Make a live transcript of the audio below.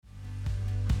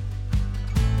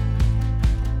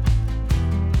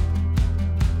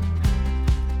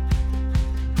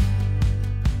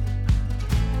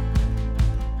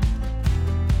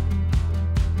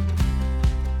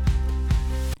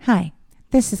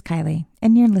This is Kylie,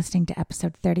 and you're listening to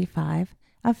episode 35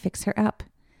 of Fix Her Up.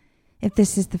 If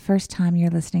this is the first time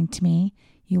you're listening to me,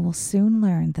 you will soon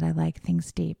learn that I like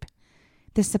things deep.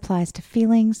 This applies to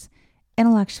feelings,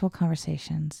 intellectual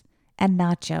conversations, and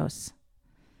nachos.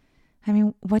 I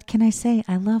mean, what can I say?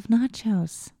 I love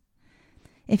nachos.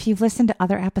 If you've listened to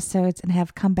other episodes and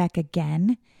have come back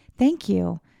again, thank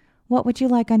you. What would you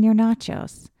like on your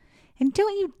nachos? And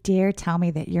don't you dare tell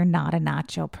me that you're not a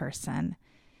nacho person.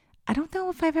 I don't know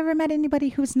if I've ever met anybody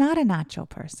who's not a nacho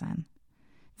person.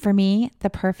 For me, the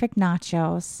perfect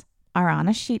nachos are on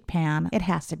a sheet pan. It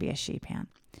has to be a sheet pan.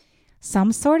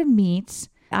 Some sort of meat.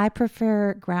 I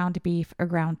prefer ground beef or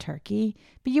ground turkey,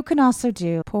 but you can also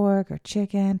do pork or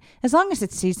chicken, as long as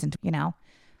it's seasoned, you know.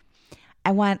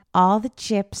 I want all the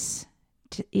chips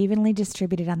evenly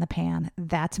distributed on the pan.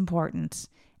 That's important.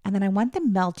 And then I want the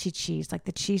melty cheese, like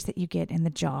the cheese that you get in the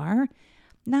jar,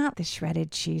 not the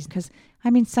shredded cheese. Because,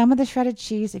 I mean, some of the shredded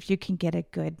cheese, if you can get a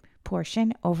good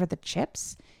portion over the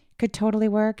chips, could totally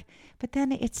work. But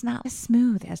then it's not as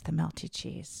smooth as the melty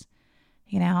cheese,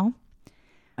 you know?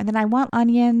 And then I want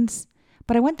onions,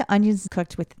 but I want the onions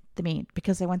cooked with the meat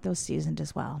because I want those seasoned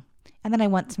as well. And then I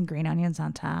want some green onions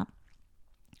on top.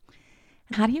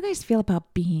 How do you guys feel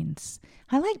about beans?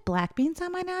 I like black beans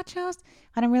on my nachos.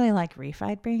 I don't really like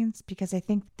refried beans because I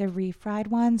think the refried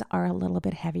ones are a little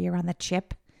bit heavier on the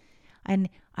chip. And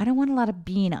I don't want a lot of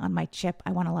bean on my chip.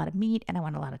 I want a lot of meat and I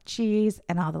want a lot of cheese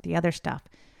and all the other stuff.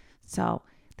 So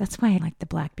that's why I like the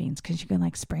black beans, because you can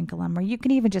like sprinkle them, or you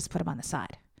can even just put them on the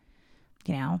side,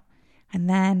 you know. And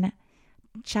then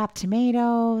chopped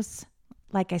tomatoes.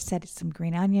 Like I said, some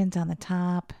green onions on the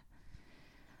top.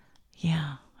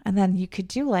 Yeah. And then you could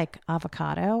do like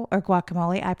avocado or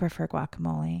guacamole. I prefer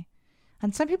guacamole.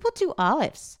 And some people do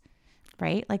olives,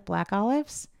 right? Like black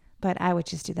olives. But I would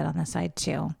just do that on the side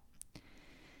too.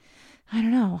 I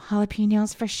don't know.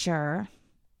 Jalapenos for sure.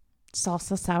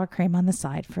 Salsa sour cream on the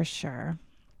side for sure.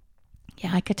 Yeah,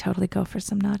 I could totally go for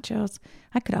some nachos.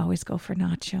 I could always go for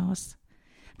nachos.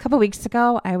 A couple weeks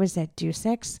ago, I was at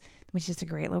Dusix, which is a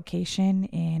great location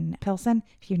in Pilsen.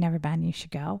 If you've never been, you should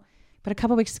go. But a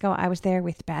couple weeks ago, I was there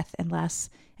with Beth and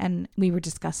Les, and we were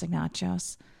discussing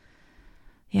nachos.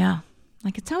 Yeah,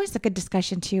 like it's always a good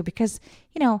discussion too, because,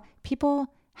 you know, people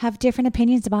have different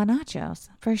opinions about nachos,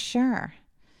 for sure.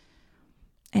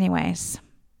 Anyways,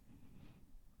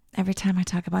 every time I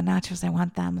talk about nachos, I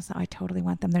want them. So I totally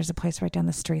want them. There's a place right down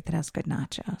the street that has good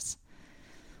nachos.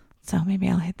 So maybe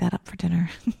I'll hit that up for dinner.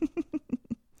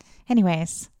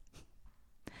 Anyways.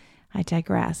 I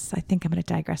digress. I think I'm going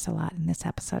to digress a lot in this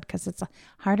episode because it's a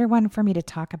harder one for me to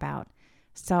talk about.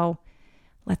 So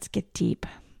let's get deep.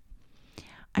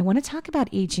 I want to talk about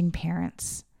aging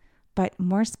parents, but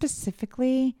more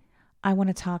specifically, I want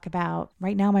to talk about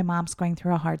right now my mom's going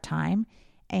through a hard time,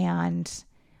 and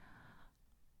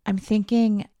I'm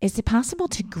thinking, is it possible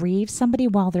to grieve somebody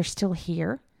while they're still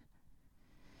here?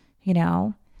 You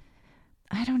know,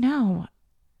 I don't know.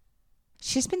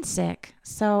 She's been sick,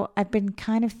 so I've been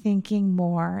kind of thinking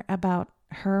more about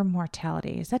her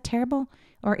mortality. Is that terrible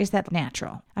or is that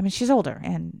natural? I mean, she's older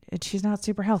and she's not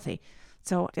super healthy,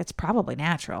 so it's probably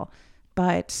natural.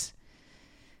 But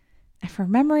if her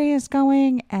memory is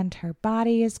going and her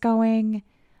body is going,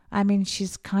 I mean,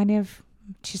 she's kind of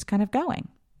going,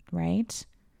 right?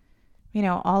 You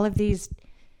know, all of these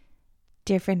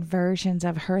different versions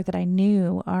of her that I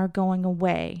knew are going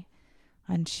away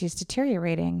and she's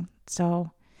deteriorating.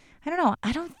 So I don't know.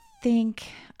 I don't think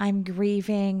I'm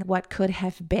grieving what could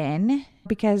have been,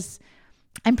 because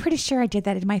I'm pretty sure I did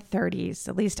that in my 30s.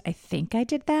 At least I think I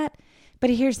did that. But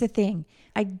here's the thing.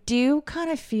 I do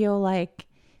kind of feel like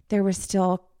there was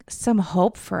still some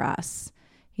hope for us,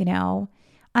 you know.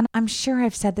 And I'm sure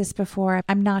I've said this before.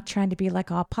 I'm not trying to be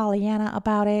like all Pollyanna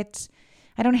about it.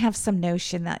 I don't have some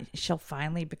notion that she'll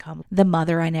finally become the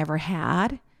mother I never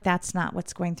had. That's not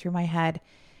what's going through my head.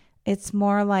 It's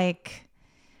more like,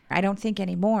 I don't think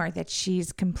anymore that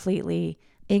she's completely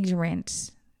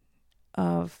ignorant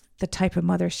of the type of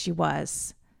mother she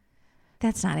was.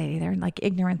 That's not it either. Like,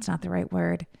 ignorant's not the right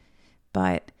word.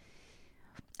 But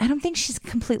I don't think she's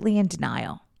completely in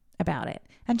denial about it.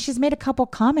 And she's made a couple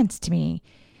comments to me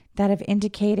that have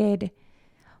indicated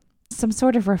some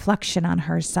sort of reflection on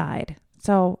her side.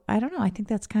 So I don't know. I think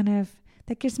that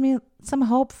gives me some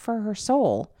hope for her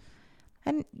soul.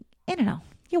 And I don't know.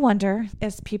 You wonder,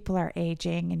 as people are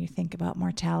aging and you think about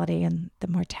mortality and the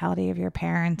mortality of your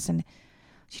parents, and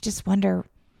you just wonder,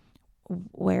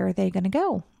 where are they going to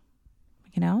go?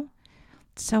 You know?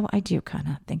 So I do kind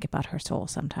of think about her soul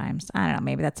sometimes. I don't know,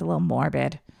 maybe that's a little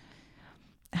morbid.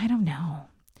 I don't know.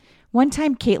 One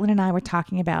time, Caitlin and I were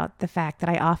talking about the fact that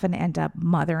I often end up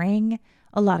mothering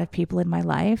a lot of people in my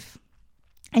life.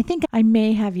 I think I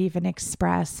may have even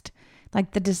expressed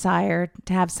like the desire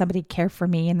to have somebody care for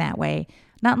me in that way.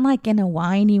 Not like in a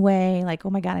whiny way, like, oh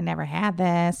my God, I never had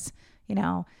this,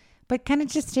 but kind of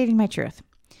just stating my truth.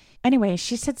 Anyway,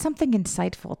 she said something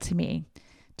insightful to me.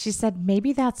 She said,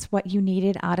 maybe that's what you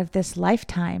needed out of this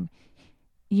lifetime.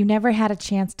 You never had a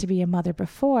chance to be a mother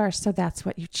before, so that's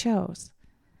what you chose.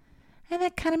 And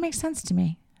that kind of makes sense to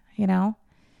me,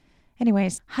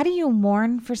 Anyways, how do you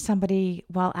mourn for somebody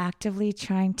while actively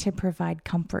trying to provide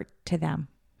comfort to them?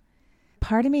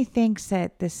 Part of me thinks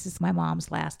that this is my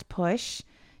mom's last push,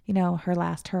 her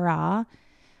last hurrah.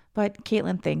 But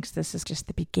Caitlin thinks this is just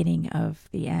the beginning of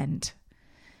the end.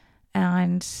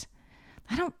 And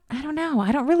I don't know.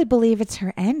 I don't really believe it's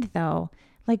her end, though.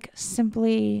 Like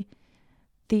simply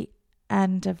the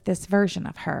end of this version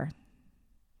of her,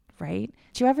 right?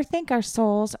 Do you ever think our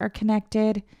souls are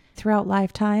connected throughout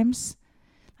lifetimes?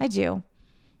 I do.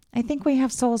 I think we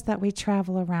have souls that we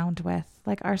travel around with,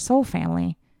 like our soul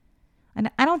family. And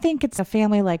I don't think it's a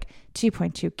family like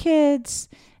 2.2 kids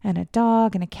and a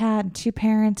dog and a cat and 2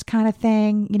 parents kind of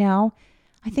thing,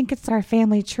 I think it's our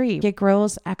family tree. It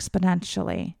grows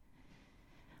exponentially.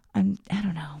 I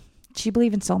don't know. Do you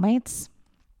believe in soulmates?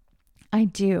 I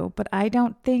do, but I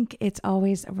don't think it's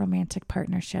always a romantic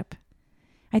partnership.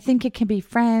 I think it can be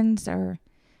friends or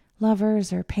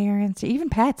lovers or parents or even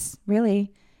pets,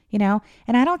 really, and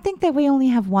I don't think that we only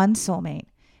have one soulmate.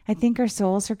 I think our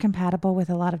souls are compatible with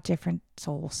a lot of different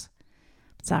souls.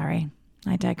 Sorry,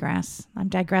 I digress. I'm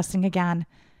digressing again.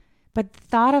 But the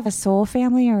thought of a soul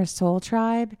family or a soul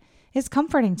tribe is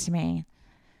comforting to me.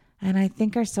 And I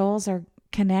think our souls are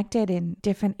connected in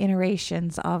different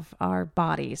iterations of our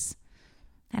bodies.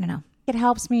 I don't know. It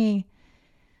helps me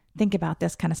think about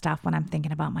this kind of stuff when I'm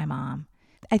thinking about my mom.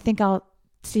 I think I'll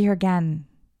see her again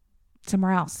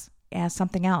somewhere else as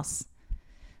something else.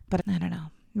 But I don't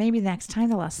know. Maybe next time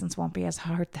the lessons won't be as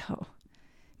hard, though.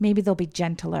 Maybe they'll be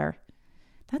gentler.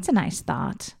 That's a nice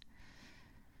thought.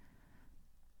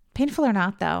 Painful or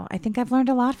not, though, I think I've learned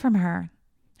a lot from her.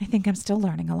 I think I'm still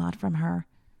learning a lot from her.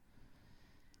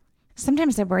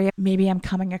 Sometimes I worry maybe I'm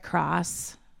coming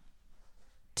across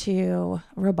too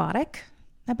robotic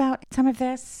about some of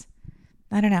this.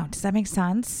 I don't know. Does that make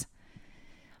sense?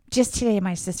 Just today,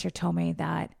 my sister told me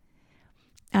that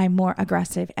I'm more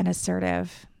aggressive and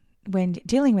assertive when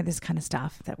dealing with this kind of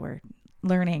stuff that we're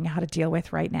learning how to deal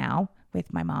with right now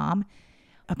with my mom.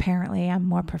 Apparently, I'm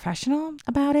more professional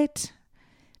about it.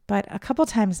 But a couple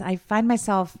times I find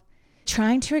myself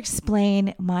trying to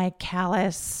explain my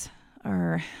callous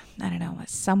or, I don't know,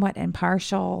 somewhat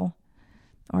impartial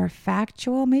or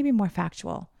factual, maybe more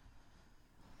factual.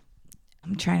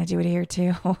 I'm trying to do it here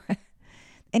too.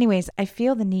 Anyways, I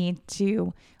feel the need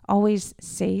to always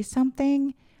say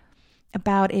something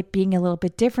about it being a little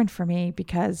bit different for me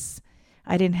because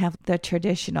I didn't have the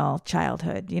traditional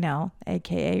childhood,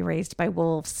 AKA raised by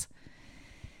wolves.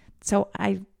 So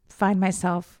I find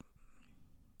myself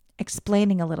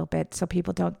explaining a little bit so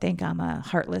people don't think I'm a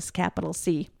heartless capital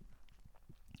C.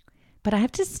 But I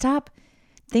have to stop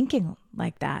thinking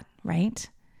like that, right?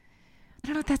 I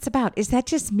don't know what that's about. Is that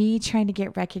just me trying to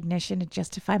get recognition to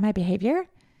justify my behavior?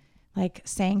 Like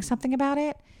saying something about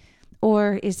it?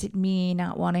 Or is it me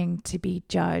not wanting to be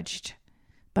judged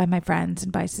by my friends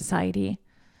and by society?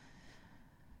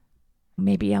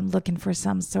 Maybe I'm looking for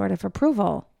some sort of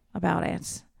approval about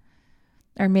it.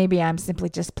 Or maybe I'm simply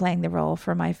just playing the role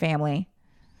for my family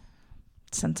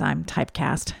since I'm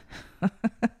typecast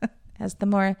as the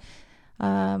more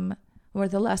or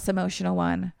the less emotional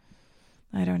one.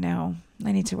 I don't know.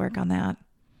 I need to work on that.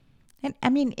 And I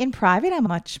mean, in private, I'm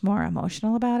much more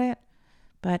emotional about it,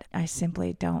 but I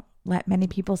simply don't let many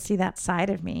people see that side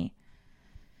of me.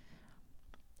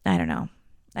 I don't know.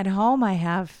 At home, I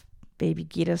have baby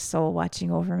Gita's soul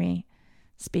watching over me.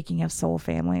 Speaking of soul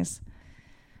families.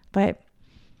 But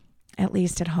at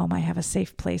least at home, I have a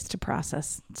safe place to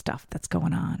process stuff that's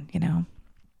going on,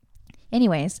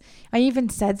 Anyways, I even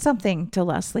said something to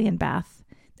Leslie and Beth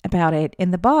about it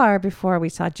in the bar before we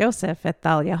saw Joseph at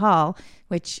Thalia Hall,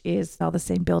 which is all the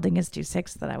same building as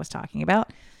Do-Six that I was talking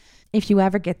about. If you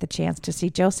ever get the chance to see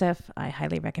Joseph, I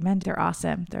highly recommend. They're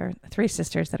awesome. They're 3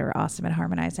 sisters that are awesome at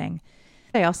harmonizing.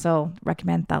 I also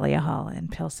recommend Thalia Hall in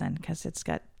Pilsen because it's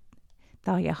got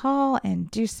Thalia Hall and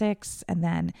Do-Six and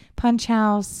then Punch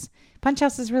House. Punch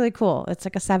House is really cool. It's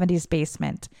like a 70s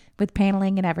basement with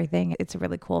paneling and everything. It's a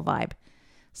really cool vibe.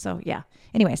 So yeah.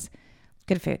 Anyways,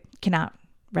 good food. Cannot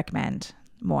recommend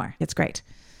more. It's great.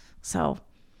 So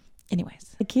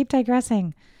anyways, I keep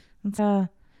digressing. It's a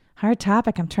hard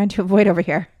topic I'm trying to avoid over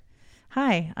here.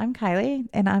 Hi, I'm Kylie,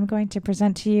 and I'm going to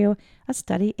present to you a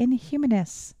study in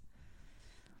humanness.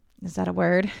 Is that a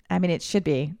word? I mean, it should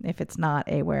be if it's not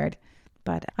a word.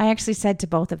 But I actually said to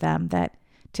both of them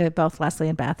to both Leslie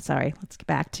and Beth, sorry, let's get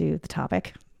back to the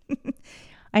topic.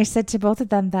 I said to both of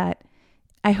them that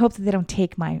I hope that they don't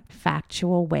take my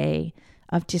factual way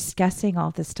of discussing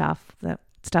all this stuff, the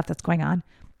stuff that's going on.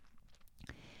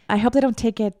 I hope they don't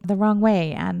take it the wrong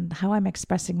way and how I'm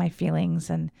expressing my feelings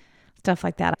and stuff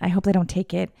like that. I hope they don't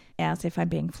take it as if I'm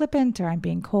being flippant or I'm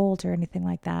being cold or anything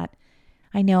like that.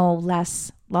 I know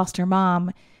Les lost her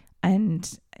mom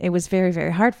and it was very,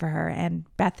 very hard for her. And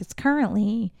Beth is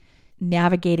currently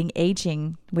navigating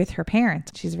aging with her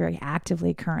parents. She's very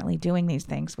actively currently doing these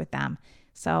things with them.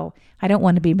 So I don't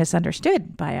want to be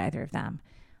misunderstood by either of them.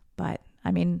 But I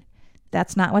mean,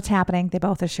 that's not what's happening. They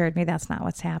both assured me that's not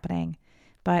what's happening.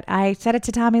 But I said it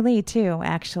to Tommy Lee too,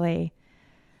 actually,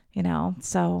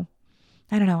 so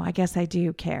I don't know. I guess I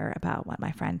do care about what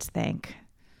my friends think.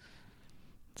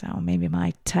 So maybe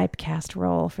my typecast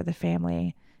role for the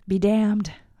family, be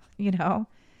damned, I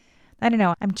don't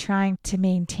know. I'm trying to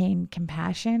maintain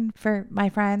compassion for my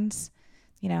friends,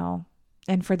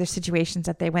 and for the situations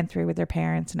that they went through with their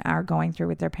parents and are going through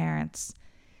with their parents,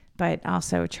 but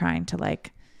also trying to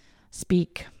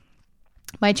speak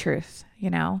my truth,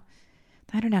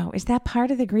 I don't know. Is that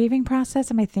part of the grieving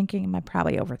process? Am I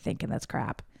probably overthinking this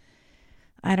crap?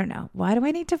 I don't know. Why do I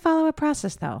need to follow a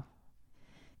process though?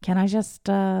 Can I just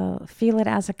feel it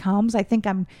as it comes? I think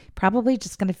I'm probably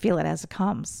just going to feel it as it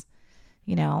comes,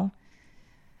 I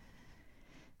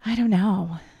don't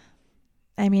know.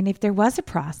 I mean, if there was a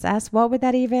process, what would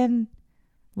that even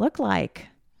look like?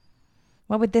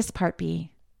 What would this part be?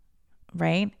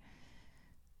 Right?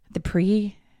 The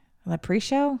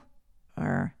pre-show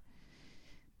or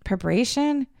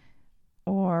preparation,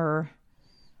 or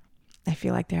I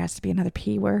feel like there has to be another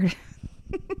P word.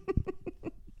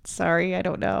 Sorry, I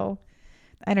don't know.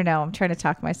 I'm trying to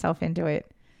talk myself into it.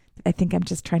 I think I'm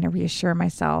just trying to reassure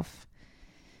myself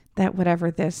that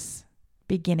whatever this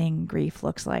beginning grief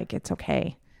looks like, it's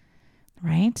okay.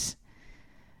 Right?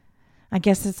 I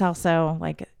guess it's also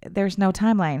there's no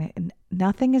timeline.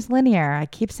 Nothing is linear. I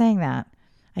keep saying that.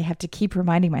 I have to keep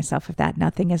reminding myself of that.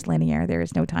 Nothing is linear. There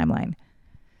is no timeline.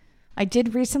 I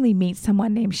did recently meet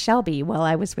someone named Shelby while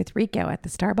I was with Rico at the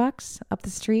Starbucks up the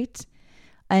street.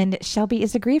 And Shelby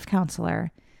is a grief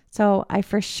counselor. So I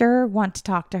for sure want to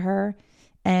talk to her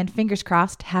and fingers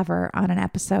crossed have her on an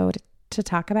episode to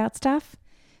talk about stuff.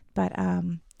 But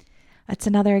it's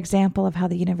another example of how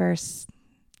the universe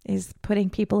is putting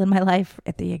people in my life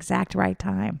at the exact right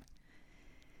time.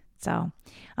 So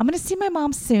I'm going to see my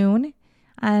mom soon.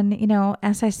 And,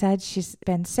 as I said, she's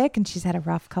been sick and she's had a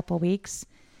rough couple weeks.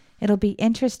 It'll be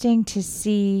interesting to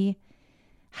see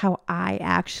how I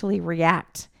actually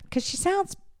react because she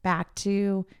sounds back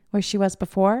to where she was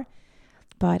before.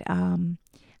 But I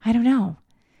don't know.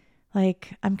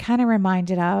 I'm kind of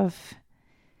reminded of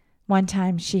one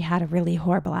time she had a really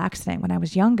horrible accident when I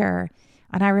was younger.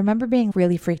 And I remember being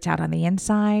really freaked out on the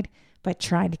inside, but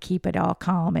trying to keep it all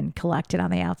calm and collected on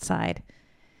the outside.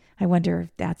 I wonder if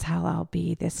that's how I'll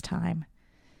be this time.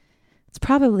 It's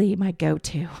probably my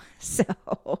go-to. So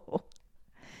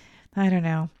I don't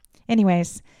know.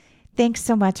 Anyways, thanks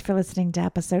so much for listening to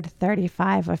episode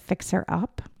 35 of Fix Her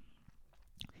Up.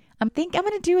 I think I'm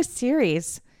going to do a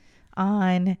series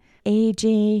on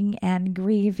aging and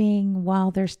grieving while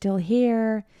they're still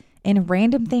here and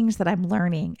random things that I'm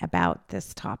learning about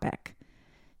this topic.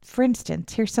 For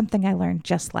instance, here's something I learned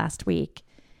just last week.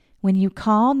 When you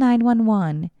call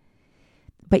 911,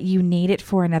 but you need it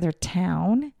for another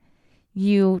town,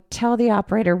 you tell the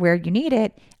operator where you need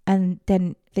it, and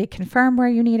then they confirm where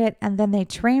you need it, and then they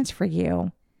transfer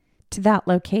you to that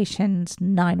location's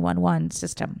 911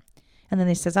 system. And then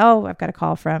they says, oh, I've got a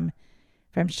call from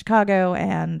Chicago,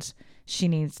 and she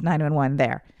needs 911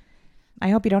 there. I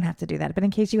hope you don't have to do that, but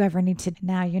in case you ever need to,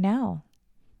 now you know.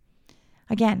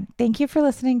 Again, thank you for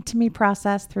listening to me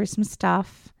process through some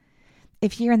stuff.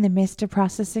 If you're in the midst of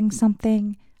processing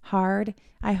something hard,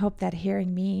 I hope that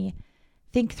hearing me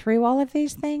think through all of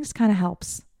these things kind of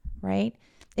helps, right?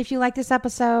 If you like this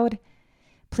episode,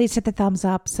 please hit the thumbs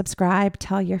up, subscribe,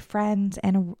 tell your friends,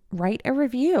 and write a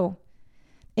review.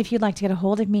 If you'd like to get a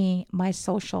hold of me, my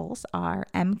socials are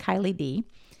mkylied.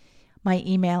 My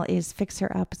email is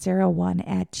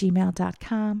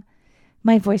fixherup01@gmail.com.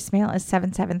 My voicemail is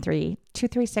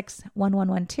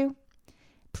 773-236-1112.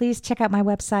 Please check out my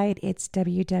website. It's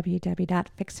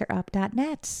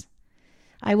www.fixherup.net.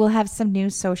 I will have some new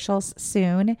socials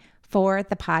soon for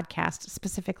the podcast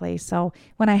specifically. So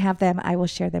when I have them, I will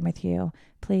share them with you.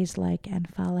 Please like and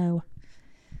follow.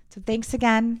 So thanks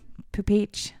again,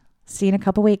 Poopeach. See you in a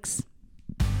couple weeks.